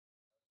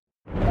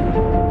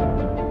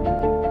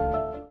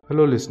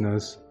Hello,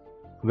 listeners.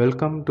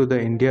 Welcome to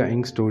the India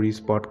Inc.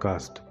 Stories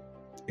podcast.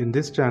 In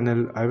this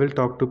channel, I will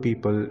talk to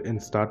people in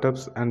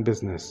startups and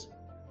business.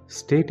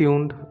 Stay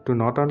tuned to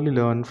not only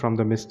learn from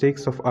the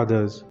mistakes of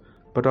others,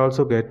 but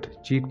also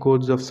get cheat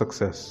codes of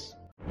success.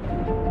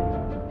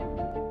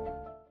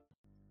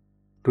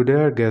 Today,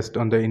 our guest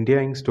on the India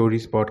Inc.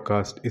 Stories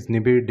podcast is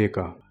Nibir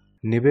Deka.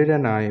 Nibir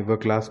and I were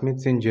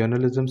classmates in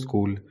journalism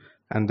school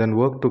and then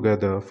worked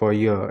together for a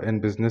year in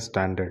Business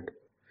Standard.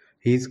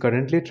 He is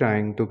currently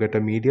trying to get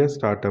a media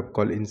startup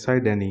called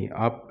Inside Any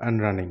up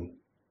and running.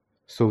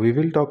 So we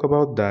will talk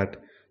about that,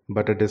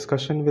 but a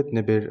discussion with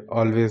Nibir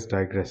always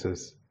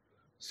digresses.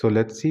 So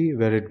let's see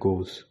where it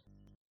goes.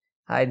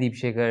 Hi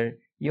Deepshekhar,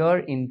 your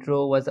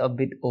intro was a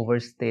bit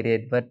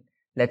overstated, but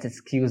let's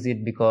excuse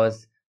it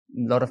because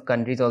a lot of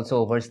countries also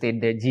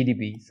overstate their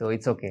GDP, so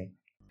it's okay.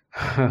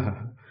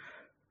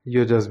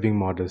 You're just being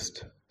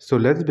modest. So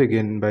let's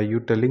begin by you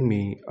telling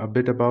me a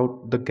bit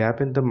about the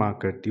gap in the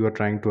market you are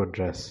trying to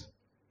address.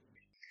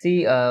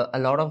 See, a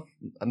lot of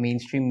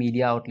mainstream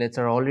media outlets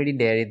are already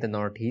there in the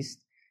Northeast,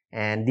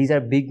 and these are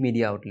big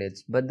media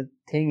outlets. But the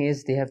thing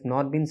is, they have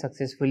not been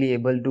successfully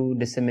able to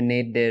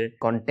disseminate their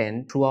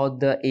content throughout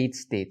the 8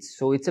 states.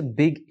 So it's a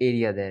big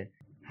area there.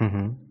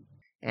 Mhm.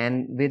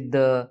 And with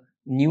the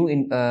new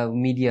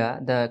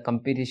media, the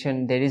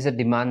competition, there is a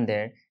demand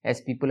there as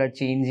people are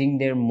changing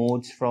their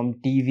modes from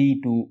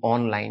TV to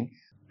online.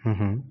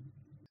 Mhm.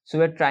 So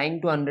we're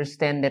trying to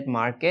understand that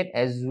market,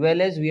 as well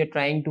as we are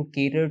trying to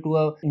cater to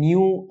a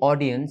new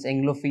audience,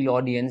 Anglophile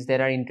audience that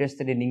are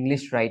interested in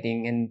English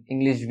writing and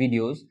English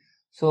videos.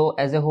 So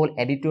as a whole,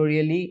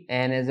 editorially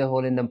and as a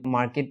whole in the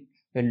market,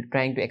 we're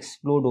trying to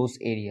explore those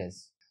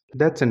areas.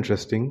 That's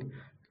interesting.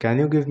 Can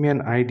you give me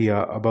an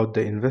idea about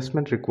the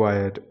investment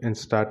required in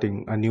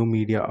starting a new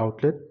media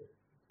outlet?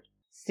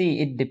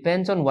 See, it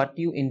depends on what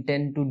you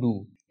intend to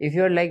do. If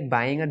you're like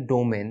buying a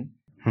domain,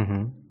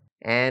 Mhm.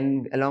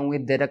 and along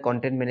with that a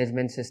content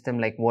management system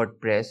like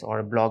WordPress or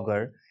a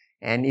blogger,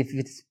 and if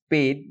it's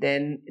paid,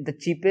 then the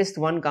cheapest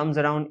one comes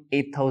around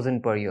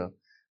 8,000 per year.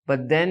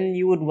 But then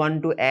you would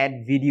want to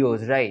add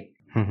videos, right?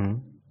 Mhm.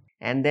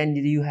 And then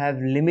you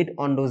have limit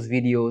on those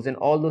videos and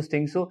all those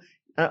things. So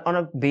on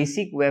a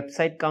basic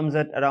website comes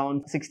at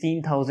around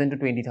 16,000 to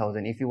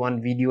 20,000 if you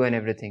want video and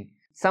everything.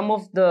 Some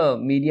of the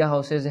media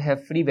houses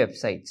have free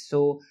websites,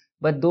 so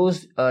but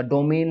those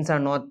domains are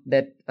not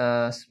that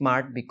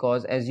smart,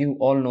 because as you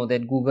all know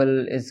that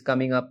Google is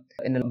coming up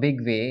in a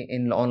big way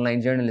in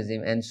online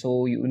journalism, and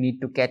so you need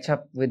to catch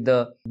up with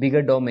the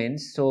bigger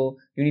domains. So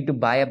you need to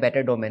buy a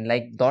better domain,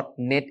 like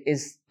 .net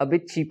is a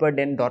bit cheaper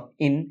than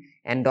 .in,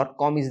 and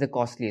 .com is the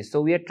costliest.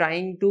 So we are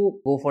trying to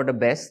go for the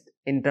best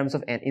in terms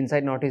of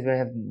Inside Northeast. We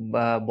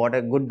have bought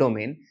a good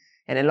domain,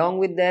 and along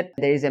with that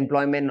there is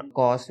employment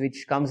cost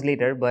which comes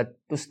later. But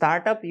to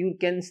start up, you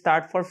can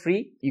start for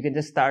free. You can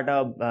just start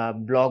a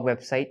blog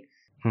website.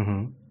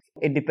 Mhm.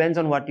 It depends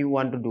on what you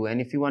want to do,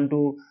 and if you want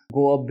to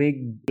go a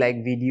big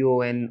like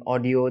video and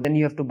audio, then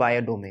you have to buy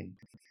a domain.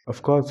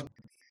 Of course,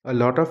 a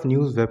lot of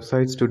news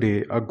websites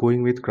today are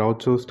going with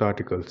crowdsourced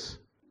articles.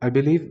 I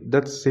believe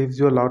that saves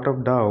you a lot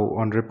of dough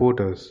on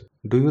reporters.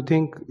 Do you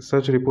think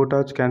such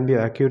reportage can be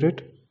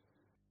accurate?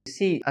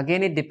 See,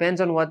 again, it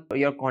depends on what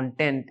your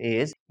content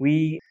is.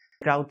 We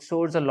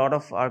crowdsource a lot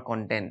of our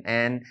content,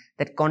 and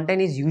that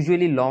content is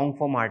usually long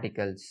form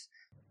articles.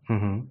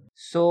 Mhm.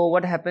 So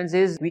what happens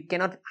is we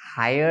cannot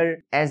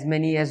hire as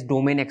many as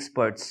domain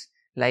experts.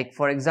 Like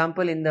for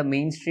example, in the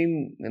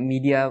mainstream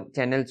media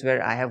channels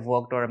where I have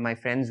worked or my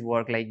friends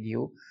work like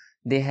you,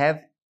 they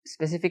have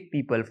specific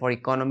people. For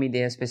economy, they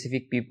have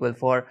specific people.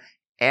 For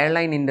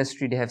airline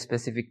industry, they have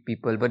specific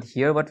people. But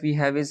here what we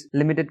have is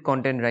limited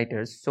content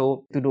writers.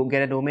 So to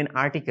get a domain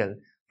article,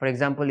 for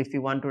example, if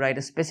you want to write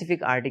a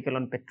specific article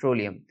on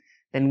petroleum,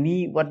 then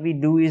what we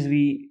do is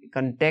we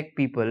contact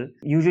people.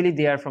 Usually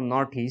they are from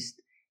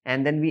Northeast,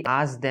 and then we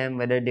ask them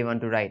whether they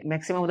want to write.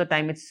 Maximum of the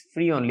time it's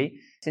free only.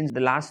 Since the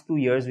last 2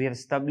 years, we have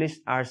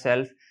established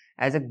ourselves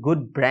as a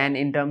good brand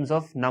in terms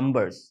of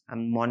numbers.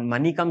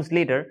 Money comes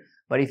later,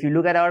 but if you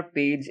look at our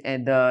page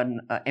and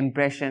the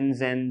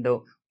impressions and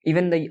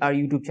even our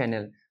YouTube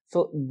channel,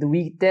 so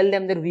we tell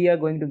them that we are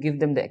going to give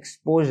them the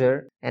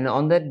exposure, and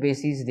on that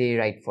basis they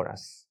write for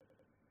us.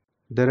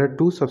 There are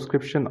two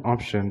subscription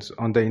options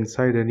on the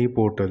Inside Any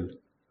portal.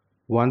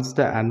 One's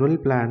the annual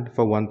plan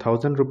for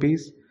 1000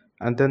 rupees,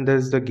 and then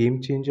there's the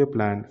game changer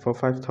plan for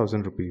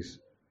 5000 rupees.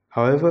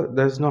 However,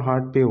 there's no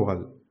hard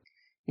paywall.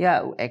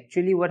 Yeah,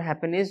 actually what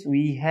happened is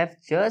we have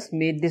just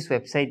made this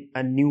website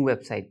a new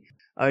website.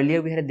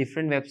 Earlier we had a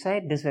different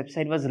website. This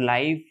website was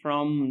live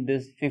from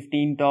this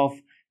 15th of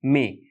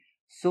May.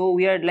 So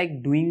we are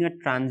like doing a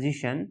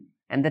transition,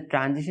 and the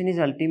transition is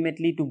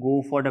ultimately to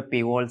go for the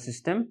paywall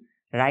system.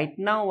 Right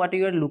now what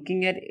you are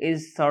looking at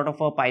is sort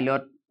of a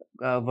pilot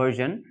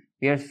version.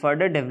 We are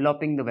further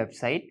developing the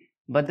website,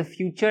 but the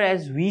future,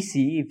 as we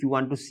see, if you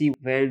want to see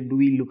where do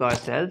we look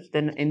ourselves,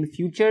 then in the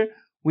future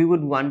we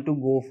would want to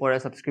go for a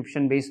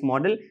subscription based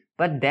model.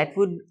 But that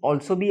would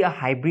also be a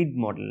hybrid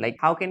model. Like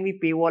how can we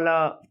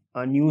paywall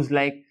a news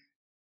like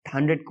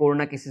 100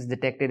 corona cases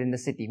detected in the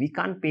city. We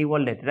can't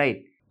paywall that,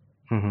 right?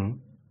 Mm-hmm.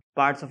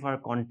 Parts of our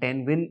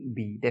content will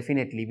be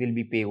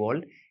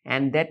paywalled,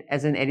 and that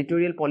as an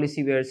editorial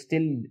policy we are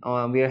still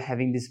we are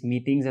having these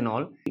meetings and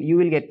all. You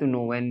will get to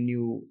know when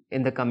you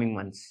in the coming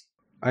months.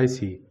 I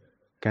see.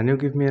 Can you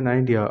give me an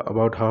idea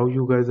about how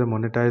you guys are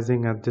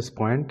monetizing at this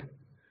point?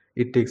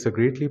 It takes a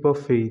great leap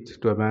of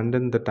faith to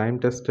abandon the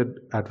time-tested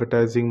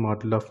advertising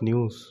model of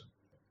news.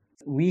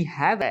 We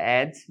have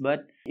ads,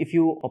 but if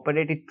you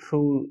operate it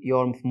through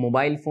your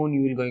mobile phone,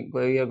 you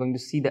are going to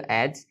see the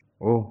ads.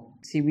 Oh.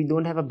 See, we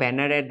don't have a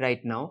banner ad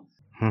right now.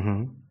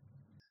 Mm-hmm.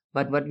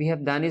 But what we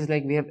have done is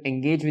like we have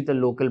engaged with the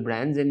local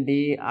brands and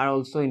they are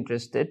also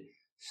interested.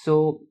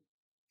 So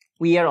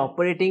we are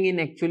operating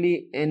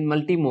in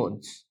multi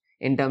modes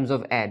in terms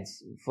of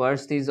ads.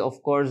 First is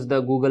of course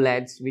the Google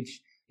ads,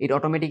 which it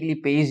automatically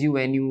pays you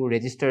when you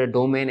register a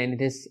domain,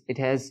 and it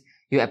has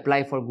you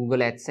apply for Google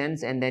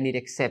AdSense, and then it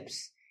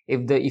accepts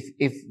if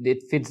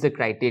it fits the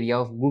criteria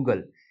of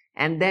Google.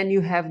 And then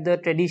you have the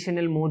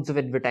traditional modes of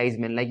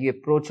advertisement, like you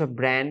approach a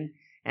brand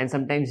and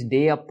sometimes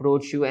they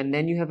approach you, and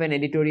then you have an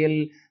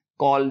editorial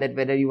call that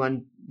whether you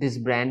want this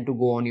brand to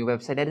go on your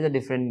website. That is a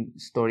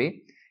different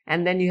story.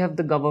 And then you have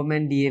the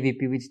government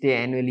DAVP, which they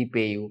annually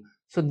pay you.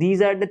 So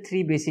these are the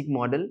three basic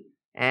model.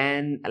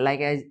 And like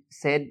I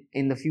said,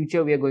 in the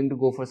future we are going to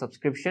go for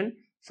subscription.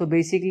 So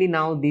basically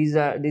now these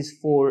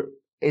four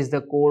is the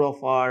core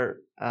of our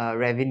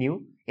revenue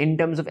in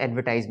terms of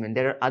advertisement.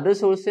 There are other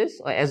sources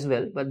as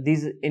well, but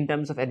these in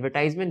terms of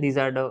advertisement, these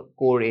are the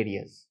core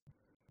areas.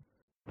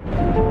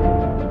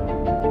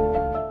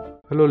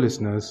 Hello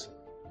listeners,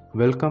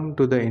 welcome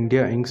to the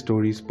India Inc.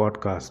 Stories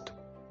podcast.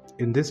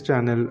 In this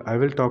channel, I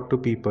will talk to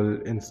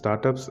people in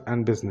startups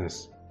and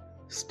business.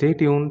 Stay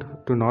tuned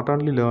to not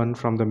only learn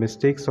from the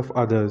mistakes of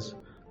others,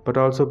 but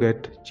also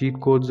get cheat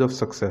codes of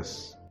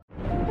success.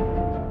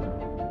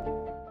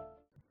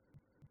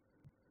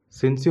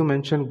 Since you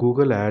mentioned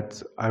Google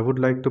Ads, I would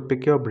like to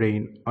pick your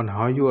brain on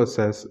how you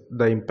assess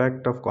the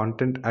impact of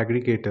content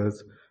aggregators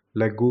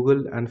like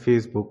Google and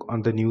Facebook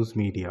on the news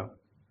media.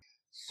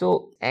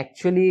 So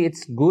actually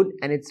it's good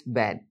and it's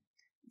bad.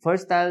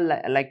 First,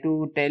 I'll like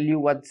to tell you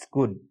what's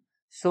good.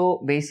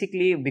 So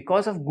basically,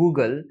 because of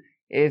Google,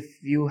 if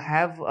you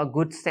have a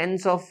good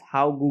sense of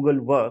how Google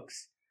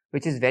works,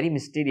 which is very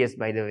mysterious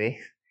by the way.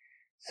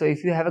 So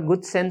if you have a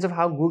good sense of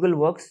how Google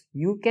works,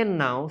 you can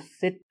now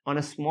sit on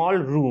a small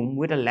room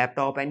with a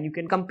laptop and you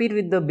can compete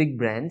with the big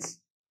brands.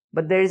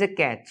 But there is a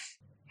catch.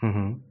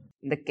 Mm-hmm.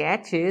 The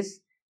catch is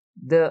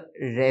the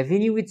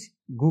revenue which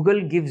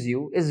Google gives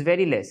you is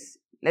very less.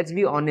 Let's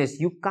be honest,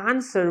 you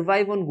can't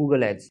survive on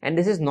Google Ads. And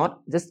this is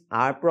not just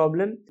our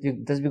problem.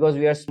 Just because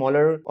we are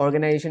smaller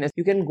organization,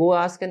 you can go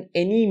ask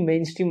any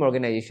mainstream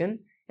organization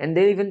and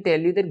they'll even tell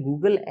you that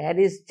Google Ad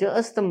is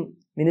just a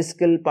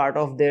minuscule part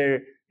of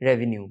their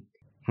revenue.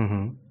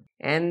 Mm-hmm.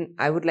 And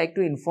I would like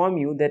to inform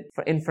you that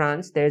in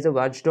France, there is a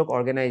watchdog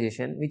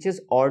organization which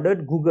has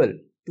ordered Google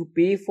to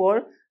pay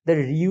for the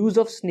reuse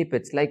of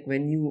snippets. Like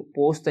when you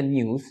post the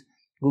news,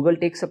 Google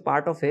takes a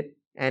part of it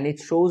and it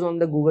shows on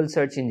the Google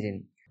search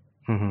engine.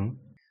 Mm-hmm.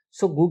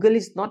 So Google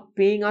is not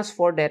paying us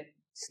for that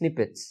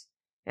snippets.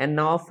 And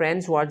now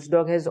French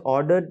watchdog has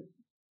ordered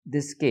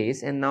this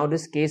case, and now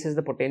this case has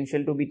the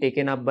potential to be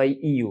taken up by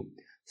EU.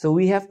 So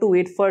we have to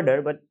wait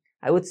further, but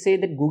I would say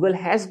that Google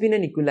has been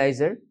an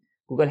equalizer.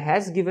 Google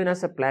has given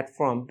us a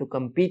platform to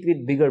compete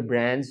with bigger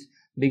brands,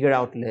 bigger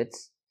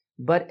outlets.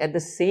 But at the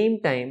same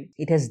time,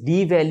 it has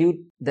devalued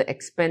the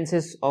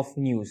expenses of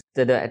news.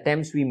 The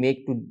attempts we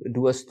make to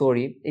do a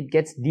story, it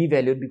gets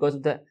devalued because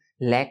of the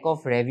lack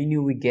of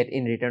revenue we get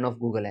in return of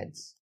Google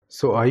Ads.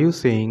 So are you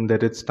saying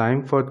that it's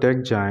time for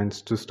tech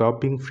giants to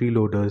stop being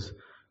freeloaders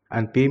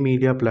and pay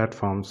media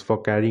platforms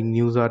for carrying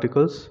news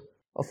articles?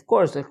 Of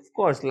course.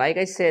 Like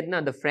I said,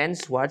 the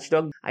French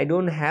watchdog, I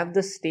don't have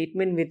the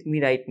statement with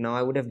me right now.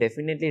 I would have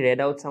definitely read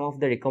out some of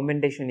the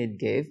recommendation it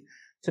gave.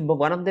 So, but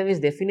one of them is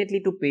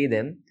definitely to pay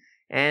them.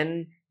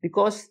 And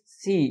because,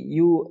 see,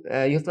 you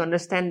have to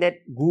understand that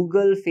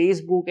Google,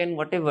 Facebook and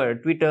whatever,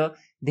 Twitter,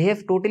 they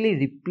have totally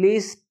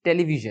replaced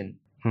television.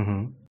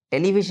 Mm-hmm.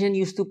 Television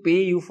used to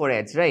pay you for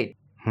ads, right?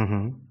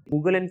 Mm-hmm.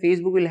 Google and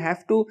Facebook will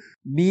have to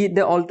be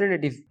the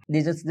alternative.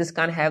 They just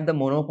can't have the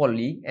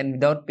monopoly and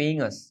without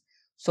paying us.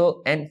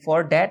 So, and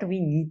for that we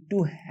need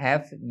to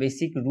have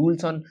basic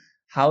rules on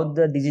how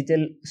the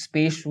digital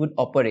space should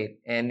operate,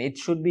 and it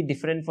should be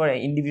different for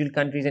individual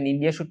countries, and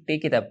India should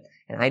take it up.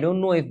 And I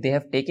don't know if they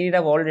have taken it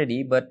up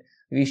already, but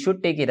we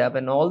should take it up,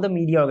 and all the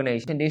media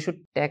organizations, they should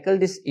tackle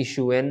this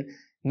issue and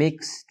make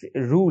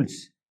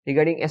rules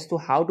regarding as to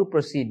how to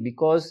proceed.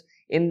 Because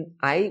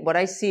what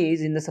I see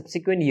is in the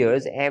subsequent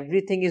years,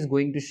 everything is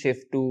going to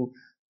shift to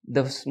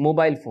the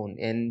mobile phone,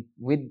 and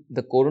with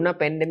the corona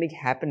pandemic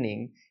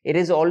happening, it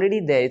is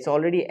already there. It's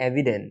already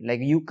evident.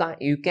 Like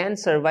you can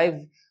survive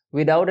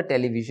without a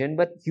television,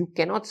 but you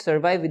cannot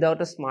survive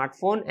without a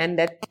smartphone, and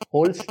that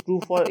holds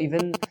true for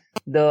even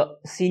the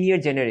senior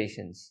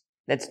generations.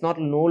 That's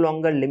no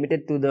longer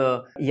limited to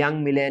the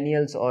young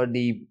millennials or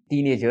the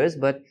teenagers,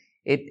 but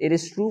It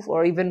is true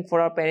for even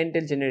for our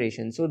parental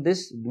generation. So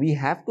this, we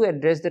have to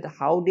address that,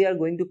 how they are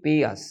going to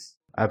pay us.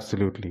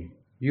 Absolutely.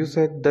 You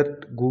said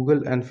that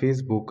Google and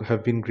Facebook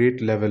have been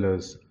great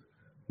levelers,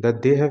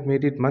 that they have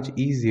made it much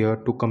easier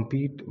to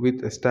compete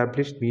with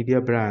established media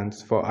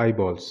brands for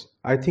eyeballs.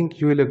 I think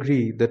you will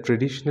agree that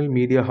traditional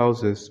media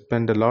houses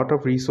spend a lot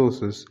of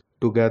resources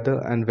to gather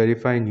and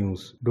verify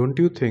news. Don't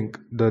you think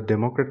the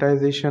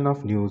democratization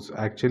of news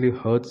actually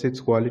hurts its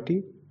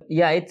quality?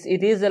 Yeah,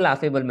 it is a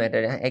laughable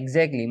matter.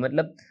 Exactly.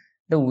 Matlab,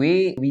 the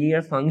way we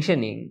are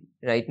functioning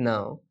right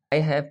now, I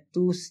have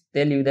to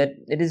tell you that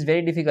it is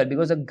very difficult,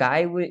 because a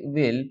guy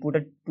will put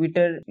a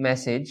Twitter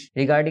message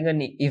regarding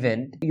an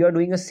event. You are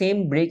doing a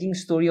same breaking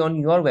story on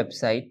your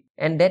website,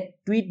 and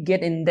that tweet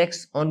get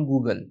indexed on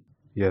Google.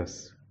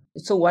 Yes.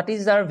 So what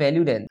is our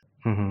value then?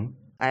 Mm-hmm.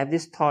 I have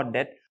this thought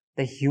that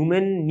the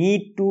human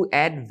need to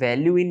add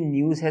value in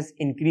news has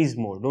increased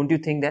more. Don't you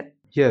think that?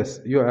 Yes,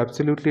 you're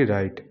absolutely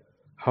right.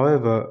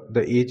 However,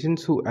 the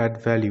agents who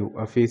add value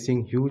are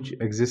facing huge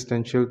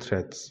existential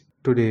threats.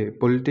 Today,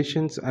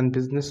 politicians and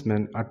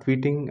businessmen are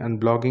tweeting and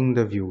blogging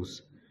their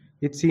views.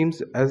 It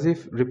seems as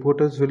if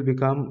reporters will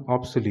become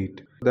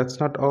obsolete. That's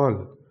not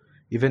all.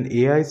 Even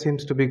AI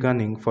seems to be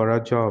gunning for our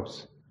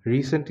jobs.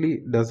 Recently,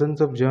 dozens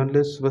of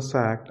journalists were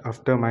sacked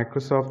after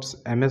Microsoft's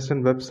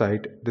MSN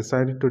website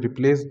decided to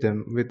replace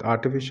them with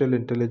artificial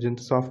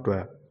intelligence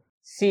software.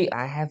 See,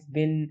 I have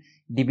been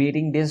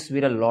debating this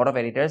with a lot of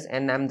editors,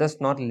 and I'm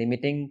just not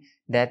limiting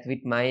that with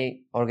my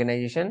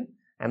organization.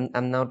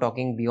 I'm now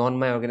talking beyond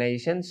my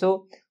organization.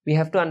 So we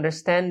have to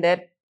understand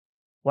that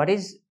what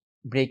is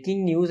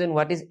breaking news and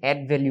what is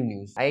add value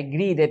news. I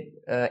agree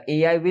that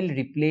AI will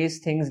replace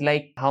things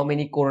like how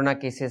many corona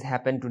cases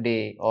happen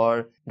today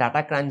or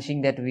data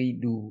crunching that we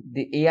do.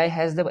 The AI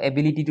has the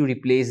ability to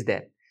replace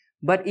that,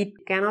 but it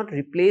cannot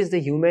replace the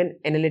human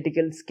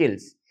analytical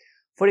skills.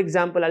 For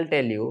example, I'll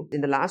tell you,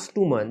 in the last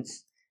 2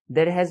 months,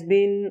 there has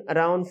been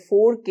around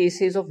 4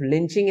 cases of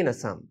lynching in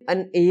Assam.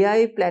 An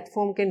AI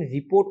platform can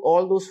report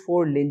all those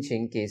 4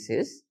 lynching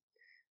cases,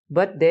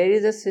 but there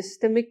is a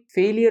systemic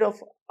failure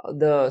of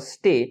the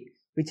state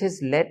which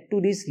has led to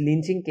these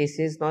lynching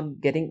cases not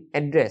getting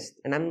addressed.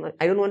 And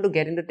I don't want to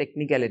get into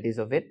technicalities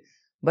of it,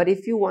 but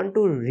if you want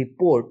to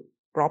report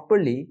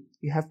properly,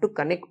 you have to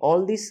connect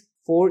all these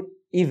 4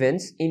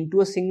 events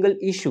into a single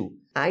issue.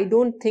 I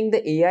don't think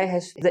the AI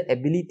has the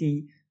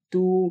ability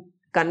to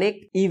connect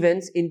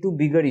events into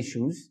bigger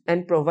issues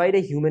and provide a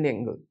human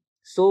angle.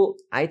 So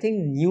I think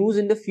news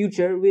in the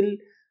future will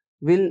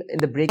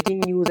the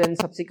breaking news and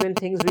subsequent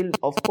things will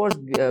of course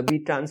be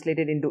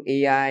translated into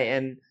AI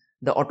and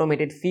the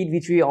automated feed,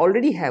 which we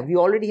already have. We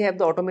already have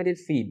the automated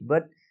feed,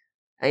 but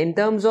in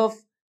terms of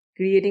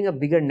creating a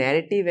bigger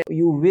narrative,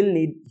 you will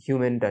need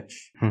human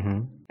touch.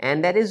 Mhm.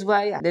 And that is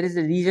why there is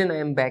the reason I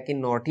am back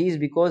in Northeast,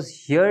 because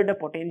here the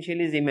potential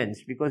is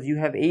immense, because you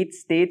have 8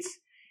 states,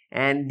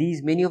 and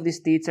many of these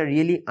states are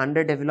really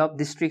underdeveloped.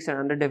 Districts are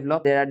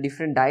underdeveloped. There are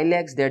different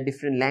dialects, there are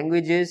different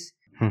languages,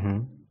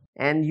 Mhm.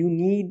 and you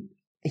need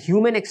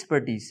human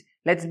expertise.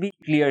 Let's be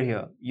clear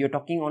here. You're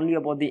talking only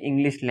about the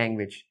English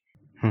language.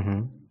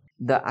 Mhm.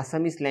 The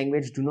Assamese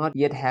language do not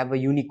yet have a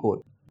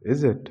Unicode.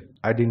 Is it?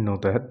 I didn't know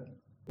that.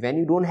 When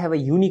you don't have a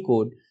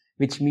Unicode,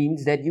 which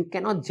means that you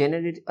cannot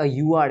generate a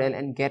URL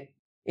and get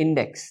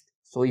indexed.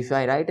 So if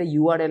I write a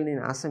URL in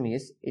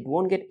Assamese, it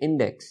won't get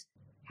indexed.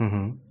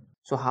 Mhm.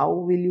 So how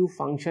will you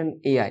function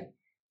AI?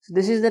 So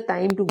this is the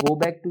time to go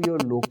back to your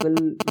local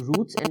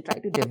roots and try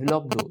to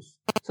develop those.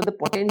 So the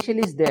potential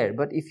is there,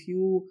 but if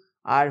you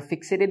are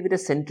fixated with a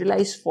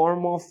centralized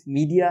form of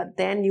media,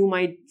 then you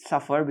might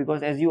suffer,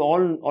 because as you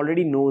all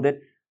already know that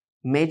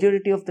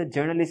majority of the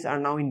journalists are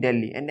now in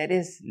Delhi, and that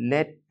has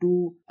led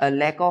to a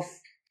lack of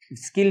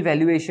skill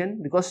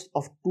valuation because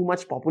of too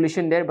much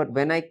population there. But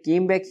when I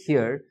came back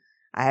here,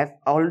 I have,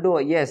 although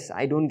yes,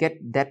 I don't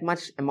get that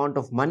much amount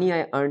of money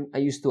I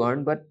used to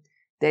earn, but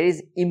there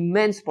is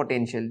immense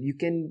potential. You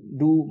can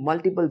do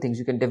multiple things.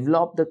 You can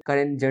develop the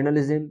current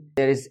journalism.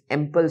 There is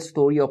ample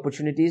story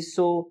opportunities.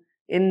 So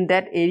in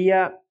that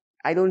area,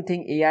 I don't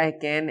think AI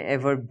can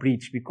ever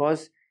breach,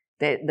 because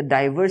the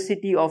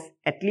diversity of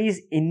at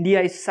least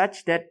India is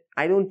such that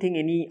I don't think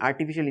any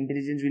artificial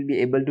intelligence will be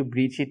able to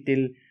breach it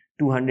till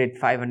 200,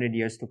 500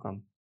 years to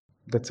come.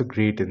 That's a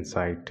great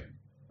insight.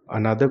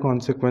 Another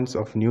consequence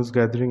of news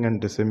gathering and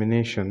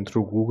dissemination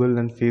through Google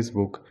and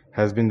Facebook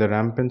has been the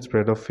rampant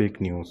spread of fake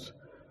news.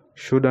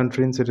 Should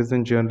untrained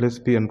citizen journalists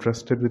be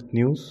entrusted with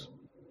news?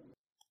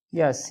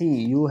 Yeah,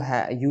 see, you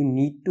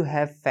need to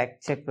have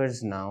fact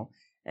checkers now,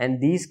 and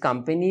these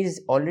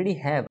companies already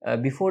have.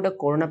 Before the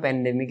corona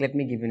pandemic, let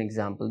me give you an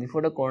example.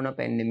 Before the corona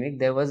pandemic,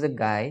 there was a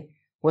guy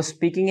who was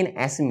speaking in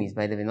Assamese,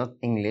 by the way, not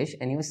English,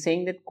 and he was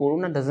saying that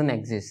corona doesn't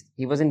exist.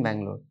 He was in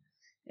Bangalore,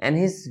 and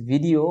his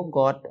video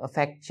got a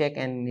fact check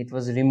and it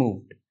was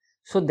removed.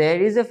 So there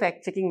is a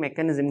fact checking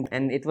mechanism,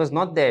 and it was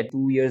not there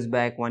 2 years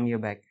back, 1 year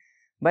back,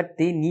 but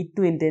they need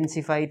to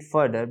intensify it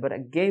further. But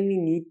again, we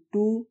need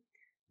to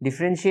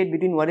differentiate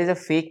between what is a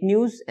fake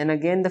news and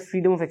again the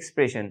freedom of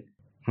expression.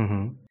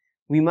 Mhm.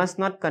 We must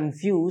not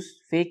confuse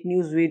fake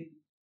news with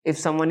if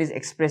someone is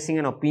expressing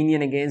an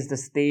opinion against the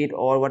state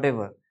or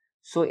whatever.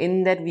 So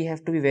in that we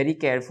have to be very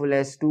careful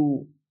as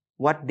to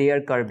what they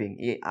are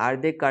curbing. Are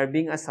they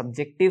curbing a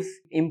subjective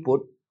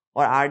input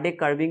or are they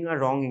curbing a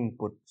wrong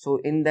input?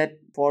 So in that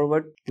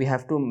forward, we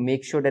have to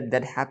make sure that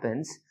that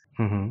happens.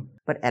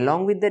 But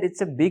along with that,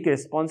 it's a big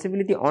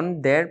responsibility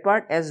on their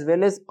part as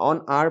well as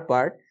on our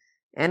part.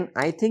 And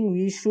I think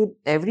we should,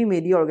 every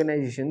media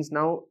organizations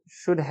now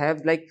should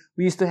have, like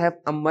we used to have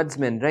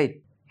ombudsman,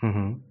 right?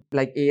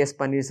 Like A.S.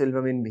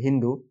 Paneerselvam in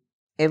Hindu.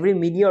 Every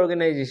media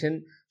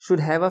organization should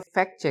have a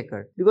fact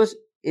checker, because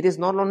it is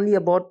not only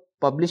about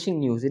publishing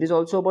news, it is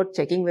also about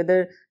checking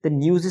whether the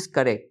news is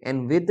correct.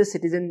 And with the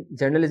citizen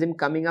journalism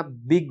coming up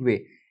big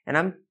way, and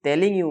I'm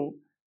telling you,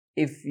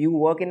 if you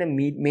work in a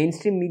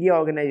mainstream media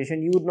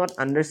organization, you would not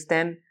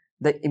understand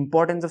the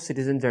importance of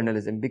citizen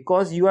journalism,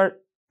 because you are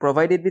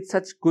provided with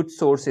such good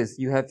sources.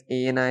 You have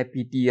ANI,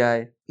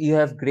 PTI, you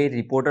have great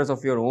reporters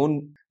of your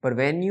own. But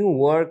when you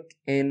work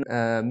in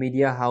a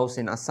media house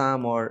in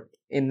Assam or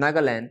in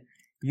Nagaland,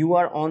 you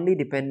are only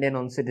dependent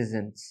on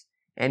citizens,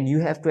 and you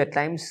have to at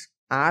times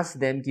ask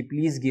them ki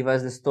please give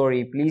us the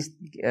story, please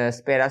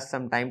spare us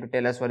some time to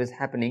tell us what is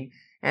happening.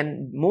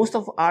 And most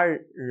of our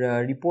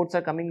reports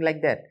are coming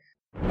like that.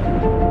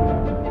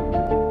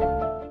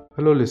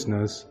 Hello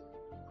listeners,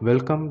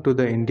 welcome to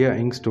the India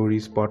Inc.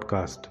 Stories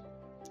podcast.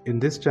 In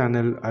this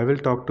channel, I will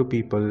talk to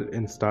people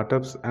in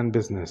startups and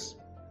business.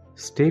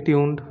 Stay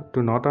tuned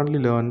to not only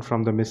learn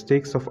from the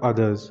mistakes of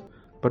others,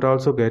 but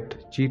also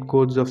get cheat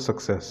codes of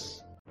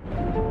success.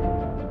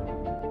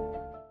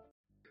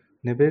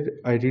 Nibir,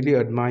 I really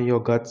admire your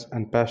guts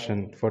and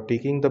passion for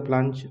taking the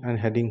plunge and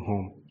heading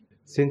home.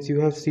 Since you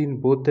have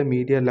seen both the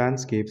media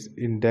landscapes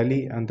in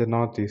Delhi and the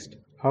Northeast,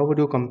 how would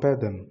you compare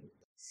them?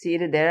 See,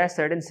 there are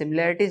certain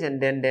similarities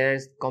and then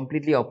there's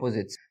completely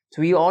opposites.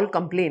 So we all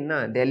complain,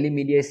 Delhi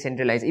media is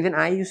centralized. Even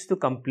I used to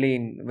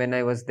complain when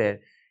I was there.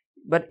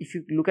 But if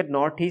you look at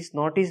Northeast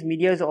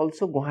media is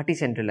also Guwahati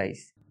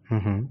centralized.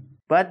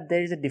 But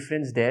there is a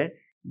difference there,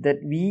 that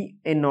we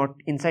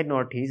inside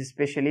Northeast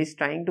especially is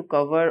trying to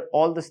cover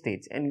all the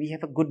states, and we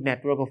have a good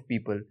network of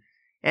people.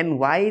 And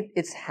why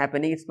it's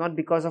happening, it's not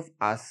because of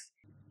us.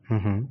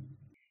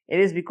 It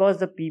is because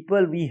the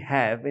people we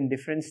have in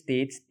different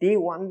states, they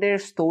want their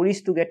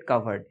stories to get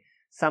covered.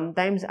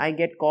 Sometimes I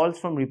get calls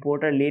from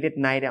reporter late at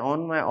night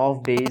on my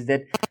off days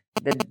that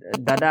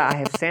Dada, I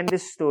have sent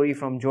this story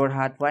from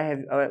Jorhat.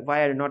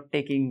 Why are you not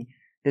taking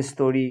this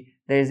story?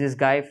 There is this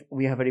guy,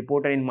 we have a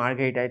reporter in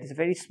Margherita. It is a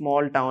very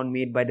small town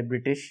made by the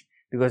British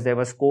because there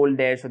was coal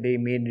there, so they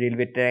made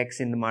railway tracks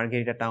in the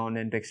Margherita town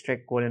and to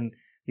extract coal, and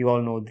you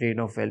all know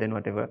drain of wealth and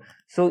whatever.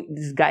 So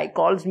this guy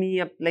calls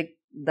me up like,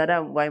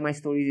 Dada, why my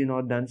story is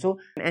not done? So,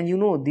 and you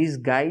know, these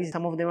guys,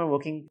 some of them are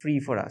working free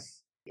for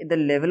us. The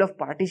level of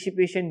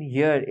participation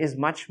here is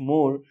much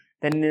more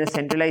than in a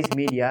centralized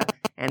media,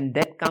 and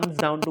that comes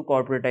down to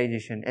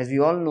corporatization. As we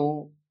all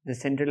know, the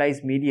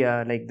centralized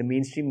media, like the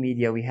mainstream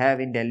media we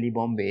have in Delhi,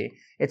 Bombay,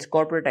 it's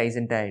corporatized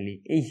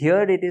entirely.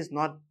 Here it is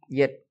not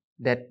yet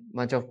that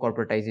much of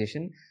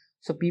corporatization.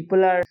 So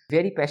people are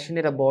very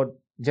passionate about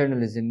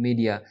journalism,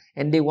 media,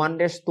 and they want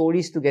their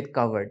stories to get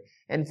covered.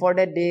 And for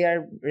that, they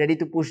are ready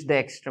to push the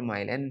extra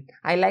mile. And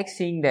I like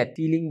seeing that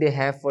feeling they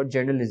have for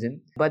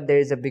journalism. But there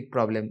is a big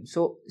problem.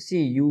 So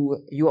see,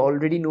 you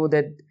already know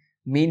that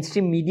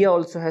mainstream media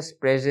also has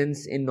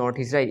presence in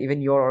Northeast, right?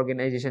 Even your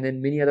organization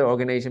and many other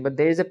organizations. But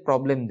there is a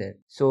problem there.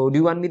 So do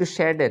you want me to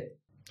share that?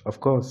 Of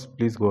course,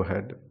 please go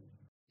ahead.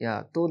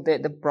 Yeah. So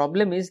the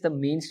problem is the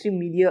mainstream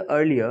media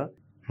earlier.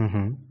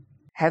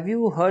 Have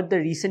you heard the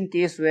recent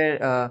case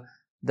where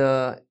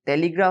the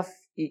Telegraph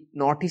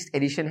Northeast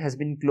edition has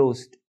been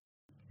closed?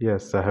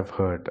 Yes, I have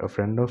heard. A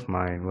friend of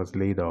mine was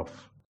laid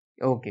off.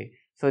 Okay.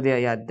 So there,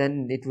 yeah,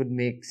 then it would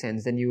make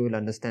sense. Then you will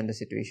understand the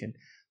situation.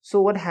 So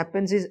what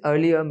happens is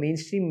earlier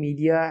mainstream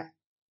media,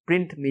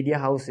 print media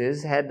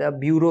houses had a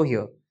bureau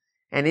here.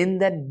 And in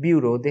that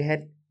bureau, they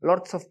had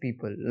lots of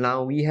people.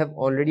 Now we have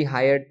already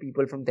hired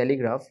people from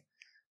Telegraph.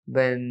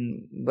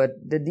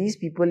 These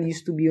people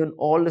used to be on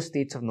all the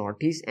states of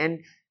Northeast, and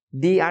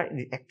they are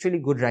actually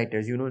good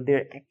writers. You know,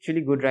 they're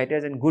actually good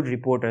writers and good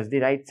reporters. They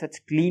write such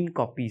clean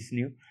copies,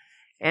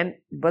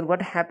 but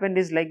what happened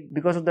is, like,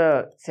 because of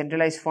the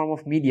centralized form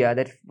of media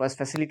that was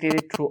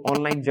facilitated through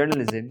online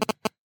journalism,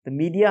 the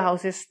media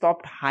houses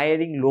stopped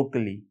hiring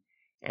locally,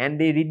 and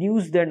they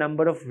reduced their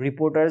number of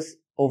reporters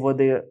over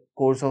the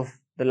course of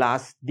the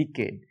last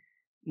decade,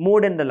 more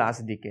than the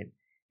last decade.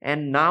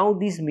 And now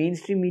these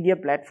mainstream media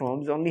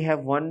platforms only have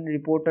one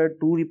reporter,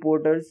 two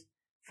reporters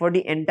for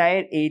the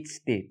entire 8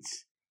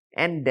 states.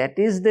 And that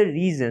is the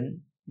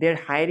reason they're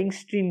hiring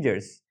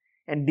strangers.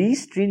 And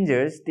these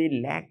strangers,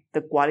 they lack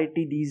the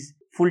quality these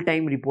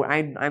full-time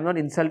I'm not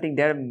insulting.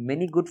 There are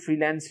many good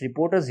freelance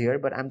reporters here,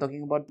 but I'm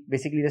talking about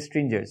basically the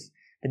strangers,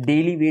 the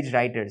daily wage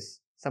writers.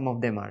 Some of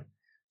them are.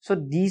 So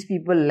these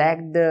people lack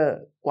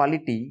the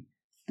quality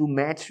to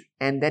match,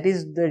 and that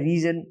is the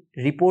reason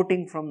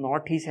reporting from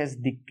Northeast has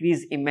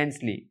decreased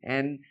immensely.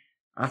 And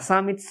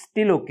Assam, it's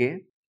still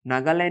okay,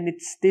 Nagaland,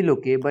 it's still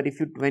okay, but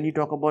when you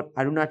talk about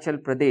Arunachal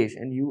Pradesh,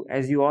 and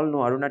as you all know,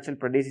 Arunachal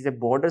Pradesh is a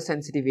border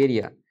sensitive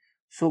area.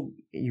 So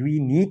we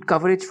need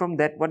coverage from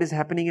that, what is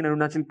happening in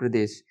Arunachal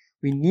Pradesh.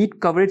 We need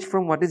coverage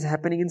from what is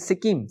happening in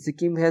Sikkim.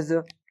 Sikkim has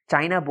a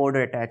China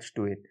border attached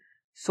to it.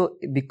 So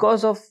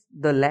because of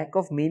the lack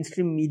of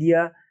mainstream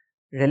media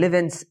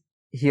relevance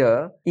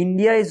here,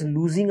 India is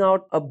losing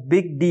out a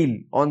big deal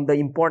on the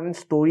important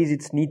stories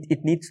it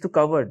needs to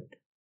cover.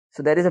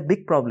 So that is a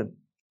big problem.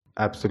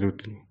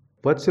 Absolutely.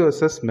 What's your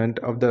assessment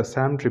of the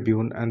Assam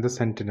Tribune and the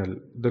Sentinel,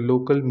 the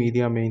local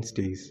media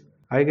mainstays?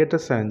 I get a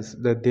sense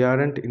that they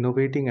aren't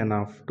innovating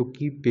enough to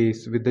keep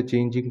pace with the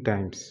changing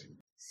times.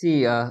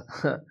 See,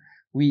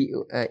 we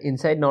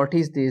inside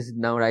Northeast is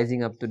now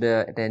rising up to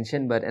the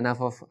attention, but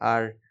enough of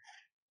our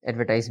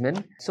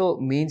advertisement. So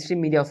mainstream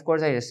media, of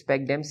course, I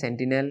respect them.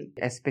 Sentinel,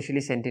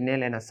 especially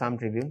Sentinel and Assam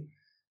Tribune.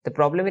 The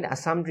problem with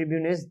Assam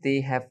Tribune is they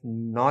have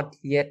not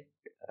yet,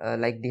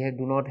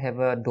 do not have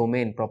a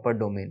proper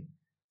domain.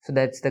 So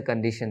that's the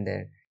condition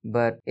there.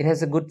 But it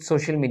has a good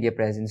social media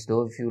presence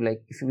though. If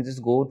you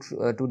just go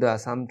to the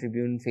Assam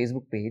Tribune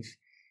Facebook page,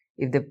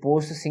 if they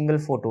post a single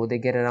photo, they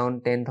get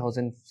around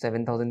 10,000,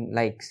 7,000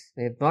 likes.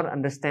 They have not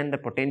understand the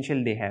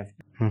potential they have.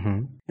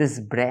 Mm-hmm. This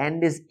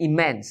brand is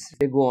immense.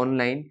 They go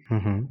online,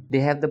 they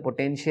have the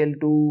potential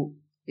to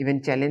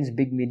even challenge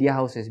big media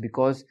houses,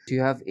 because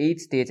you have 8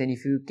 states, and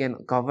if you can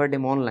cover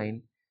them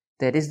online,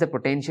 that is the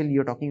potential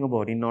you're talking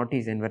about in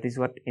Northeast, and that is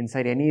what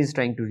Inside NE is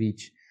trying to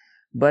reach.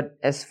 But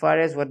as far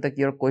as what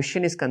your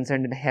question is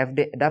concerned, have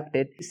they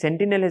adapted?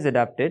 Sentinel has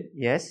adapted.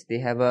 Yes, they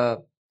have a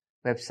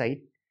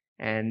website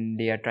and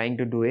they are trying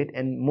to do it.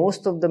 And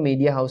most of the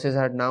media houses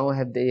have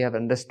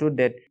understood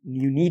that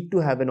you need to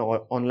have an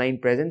online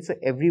presence. So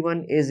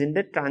everyone is in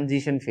the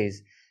transition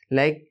phase.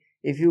 Like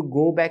if you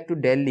go back to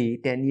Delhi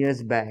 10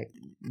 years back,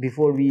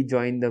 before we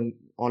joined the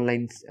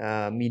online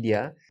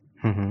media,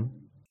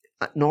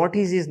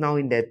 Northeast is now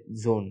in that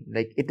zone.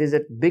 Like it is a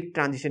big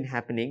transition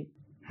happening.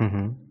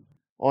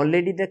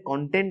 Already the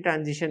content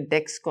transition,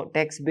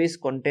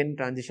 text-based content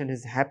transition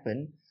has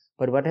happened,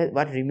 but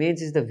what remains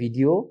is the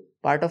video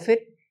part of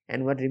it,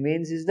 and what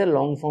remains is the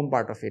long form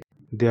part of it.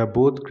 They are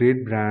both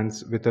great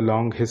brands with a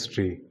long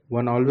history.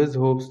 One always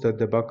hopes that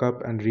they buck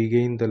up and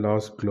regain the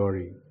lost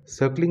glory.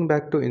 Circling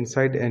back to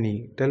Inside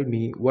NE, tell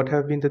me, what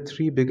have been the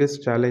 3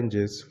 biggest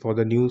challenges for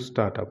the new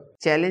startup?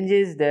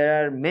 Challenges,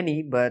 there are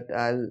many, but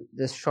I'll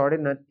just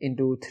shorten it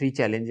into 3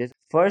 challenges.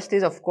 First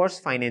is, of course,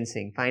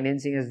 financing.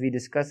 Financing, as we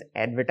discussed,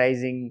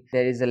 advertising,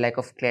 there is a lack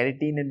of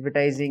clarity in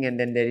advertising, and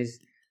then there is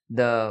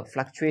the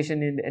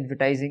fluctuation in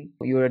advertising.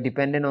 You are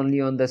dependent only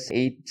on the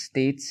 8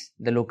 states,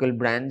 the local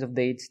brands of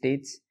the 8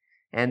 states.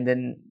 And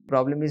then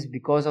problem is,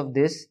 because of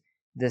this,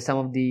 some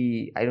of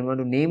the, I don't want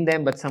to name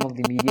them, but some of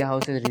the media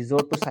houses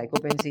resort to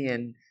psychopathy,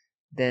 and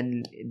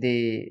then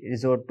they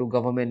resort to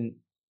government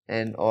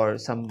or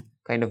some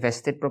kind of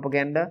vested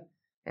propaganda,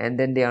 and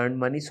then they earn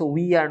money. So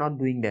we are not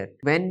doing that.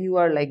 When you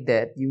are like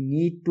that, you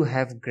need to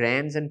have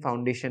grants and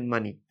foundation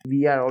money.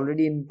 We are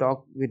already in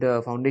talk with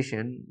a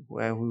foundation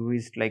who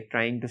is like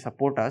trying to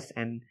support us,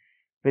 and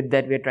with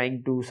that we are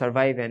trying to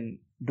survive and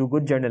do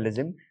good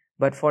journalism.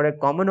 But for a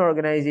common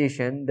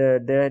organization,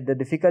 the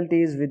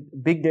difficulty is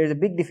there's a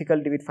big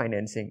difficulty with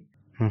financing.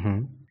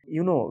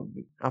 You know,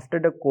 after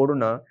the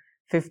corona,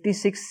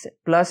 56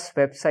 plus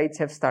websites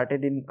have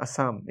started in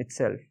Assam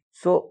itself.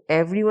 So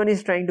everyone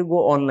is trying to go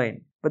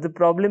online. But the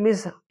problem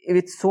is,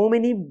 with so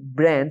many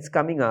brands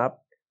coming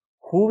up,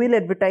 who will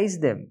advertise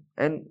them?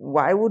 And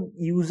why would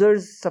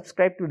users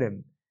subscribe to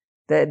them,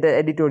 the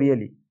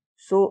editorially?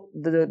 So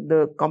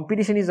the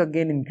competition is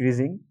again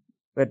increasing.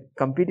 But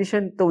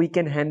competition, though, we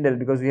can handle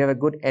because we have a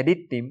good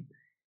edit team.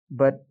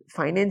 But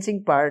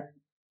financing part,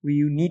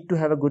 you need to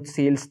have a good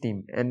sales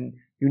team, and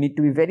you need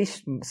to be very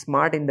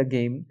smart in the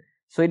game.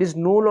 So it is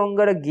no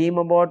longer a game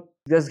about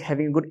just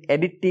having a good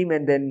edit team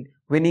and then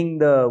winning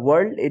the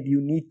world.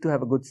 You need to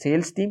have a good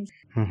sales team.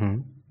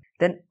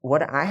 Then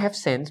what I have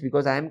sensed,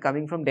 because I am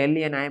coming from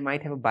Delhi and I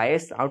might have a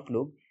biased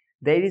outlook,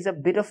 there is a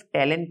bit of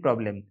talent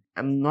problem.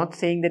 I'm not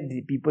saying that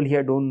the people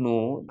here don't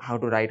know how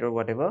to write or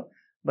whatever,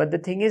 but the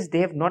thing is, they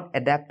have not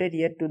adapted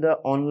yet to the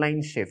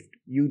online shift.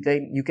 You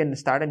can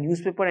start a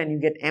newspaper and you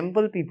get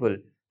ample people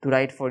to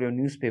write for your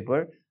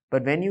newspaper.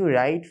 But when you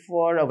write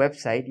for a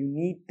website, you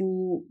need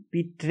to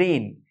be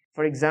trained.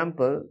 For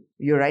example,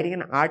 you're writing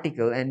an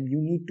article and you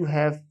need to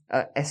have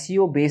a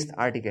SEO based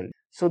article.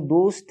 So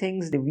those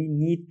things that we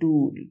need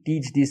to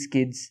teach these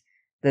kids,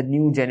 the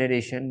new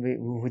generation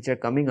which are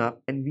coming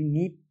up, and we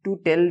need to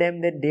tell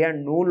them that they are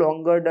no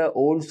longer the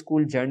old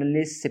school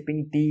journalists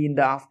sipping tea in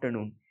the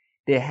afternoon.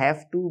 They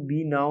have to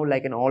be now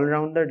like an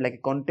all-rounder, like a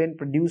content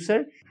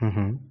producer.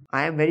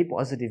 I am very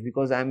positive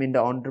because I'm in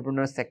the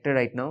entrepreneur sector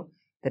right now.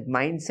 That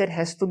mindset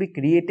has to be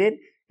created,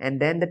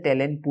 and then the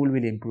talent pool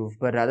will improve.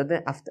 But other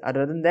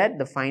than that,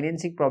 the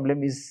financing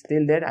problem is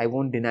still there. I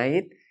won't deny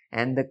it,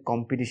 and the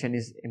competition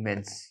is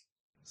immense.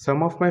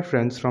 Some of my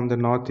friends from the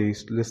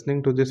Northeast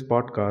listening to this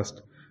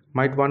podcast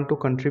might want to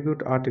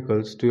contribute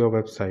articles to your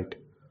website.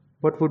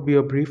 What would be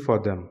a brief for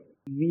them?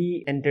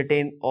 we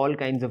entertain all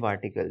kinds of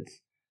articles,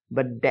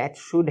 but that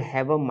should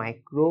have a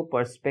micro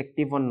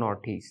perspective on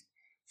Northeast.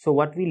 So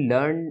what we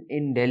learned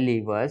in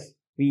Delhi was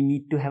we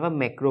need to have a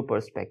macro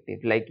perspective.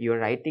 Like you're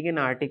writing an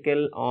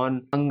article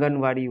on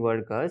Anganwadi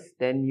workers,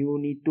 then you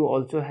need to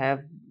also have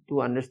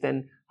to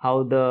understand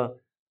how the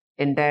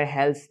entire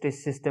health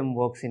system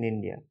works in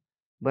India.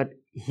 But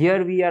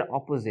here we are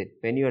opposite.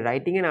 When you're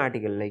writing an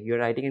article, like you're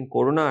writing a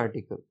Corona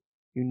article,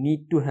 you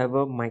need to have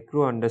a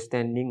micro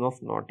understanding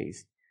of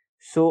Northeast.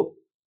 So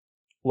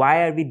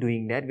why are we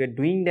doing that? We're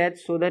doing that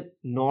so that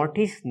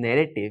Northeast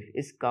narrative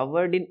is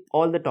covered in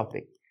all the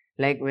topic.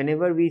 Like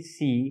whenever we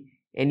see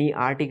any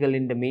article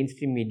in the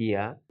mainstream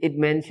media, it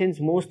mentions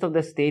most of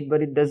the state,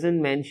 but it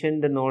doesn't mention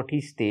the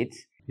Northeast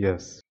states.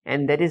 Yes.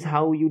 And that is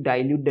how you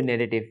dilute the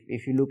narrative.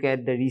 If you look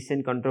at the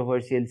recent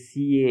controversial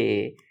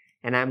CAA,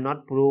 and I'm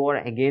not pro or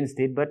against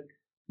it, but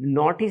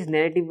Northeast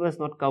narrative was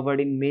not covered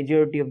in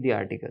majority of the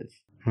articles.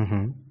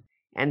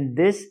 And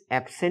this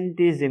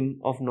absenteeism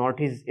of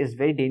Northeast is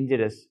very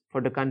dangerous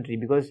for the country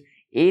because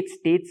 8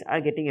 states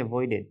are getting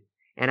avoided.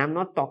 And I'm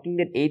not talking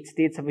that 8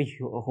 states have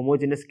a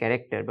homogeneous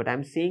character, but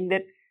I'm saying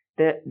that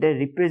the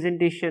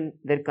representation,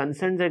 their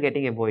concerns are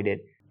getting avoided.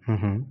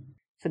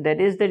 So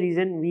that is the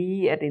reason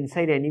we at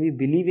Inside Any, we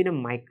believe in a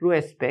micro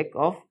aspect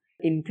of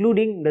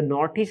including the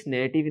Northeast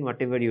narrative in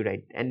whatever you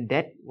write. And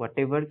that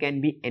whatever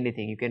can be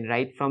anything. You can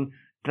write from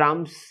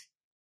Trump's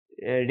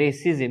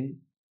racism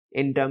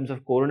in terms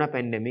of Corona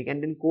pandemic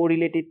and then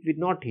correlate it with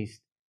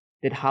Northeast.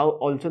 That how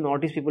also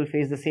Northeast people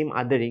face the same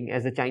othering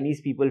as the Chinese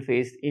people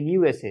faced in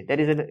USA. That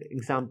is an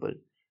example.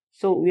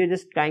 So we are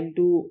just trying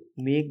to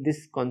make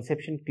this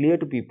conception clear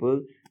to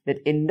people that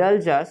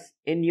indulge us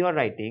in your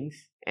writings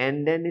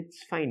and then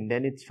it's fine.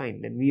 Then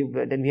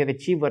we have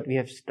achieved what we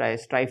have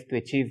strived to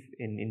achieve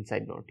in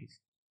Inside Northeast.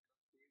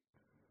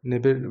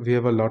 Nibir, we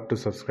have a lot to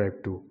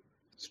subscribe to.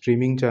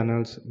 Streaming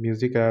channels,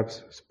 music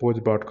apps, sports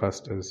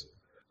broadcasters.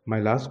 My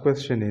last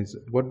question is,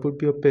 what would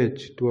be a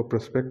pitch to a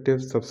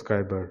prospective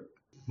subscriber?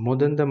 More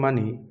than the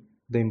money,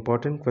 the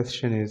important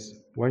question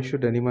is, why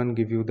should anyone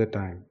give you the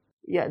time?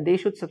 Yeah, they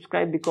should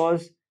subscribe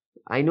because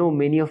I know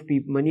many of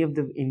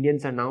the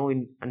Indians are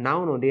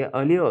they are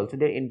earlier also,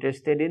 they're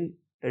interested in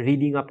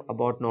reading up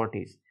about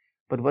Northeast.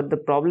 But what the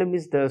problem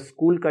is, the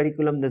school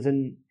curriculum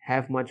doesn't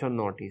have much on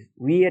Northeast.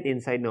 We at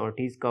Inside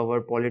Northeast cover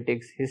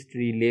politics,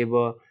 history,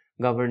 labor,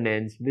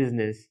 governance,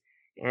 business.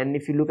 And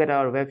if you look at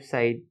our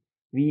website,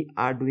 we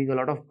are doing a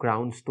lot of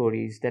ground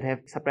stories that have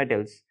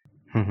subtitles.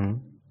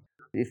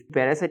 If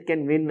Parasite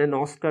can win an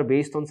Oscar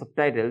based on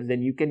subtitles,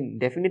 then you can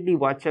definitely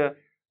watch a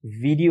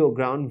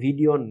ground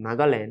video on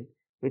Nagaland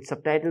with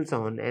subtitles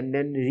on and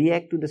then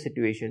react to the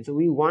situation. So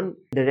we want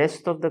the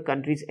rest of the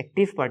country's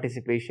active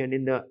participation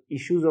in the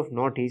issues of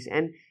Northeast.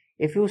 And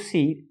if you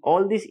see,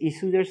 all these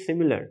issues are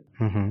similar.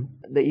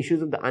 The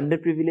issues of the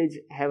underprivileged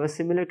have a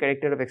similar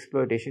character of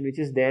exploitation, which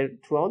is there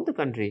throughout the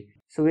country.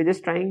 So we're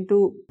just trying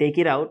to take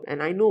it out.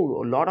 And I know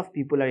a lot of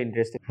people are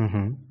interested.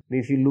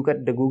 If you look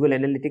at the Google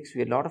Analytics,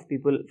 a lot of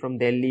people from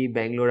Delhi,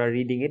 Bangalore are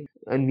reading it.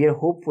 And we are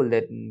hopeful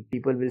that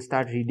people will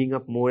start reading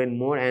up more and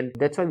more. And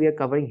that's why we are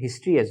covering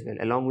history as well.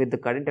 Along with the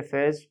current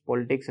affairs,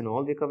 politics and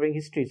all, we're covering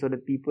history so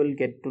that people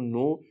get to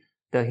know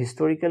the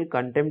historical,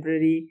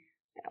 contemporary,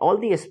 all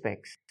the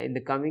aspects. In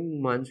the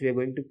coming months, we are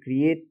going to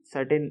create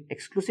certain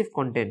exclusive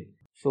content.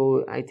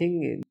 So I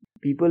think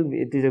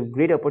it is a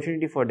great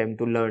opportunity for them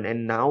to learn.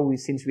 And now,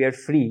 since we are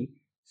free,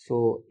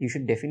 so you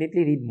should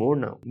definitely read more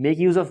now. Make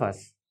use of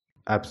us.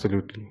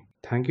 Absolutely.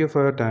 Thank you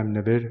for your time,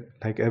 Nibir.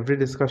 Like every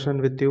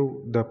discussion with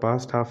you, the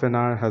past half an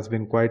hour has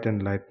been quite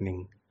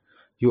enlightening.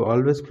 You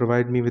always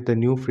provide me with a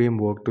new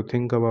framework to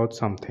think about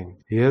something.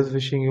 Here's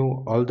wishing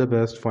you all the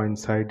best for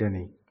Inside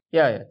Any.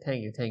 Yeah,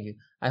 thank you.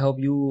 I hope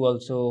you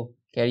also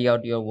carry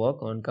out your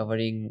work on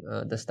covering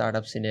the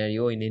startup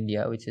scenario in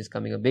India, which is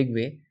coming a big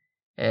way.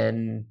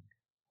 And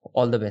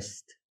all the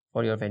best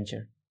for your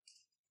venture.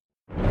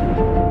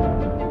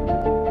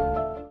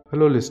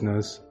 Hello,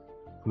 listeners.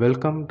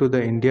 Welcome to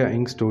the India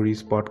Inc.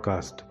 Stories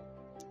podcast.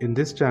 In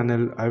this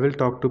channel, I will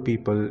talk to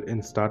people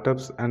in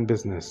startups and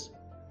business.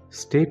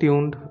 Stay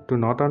tuned to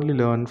not only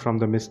learn from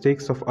the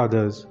mistakes of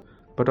others,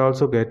 but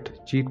also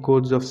get cheat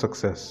codes of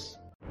success.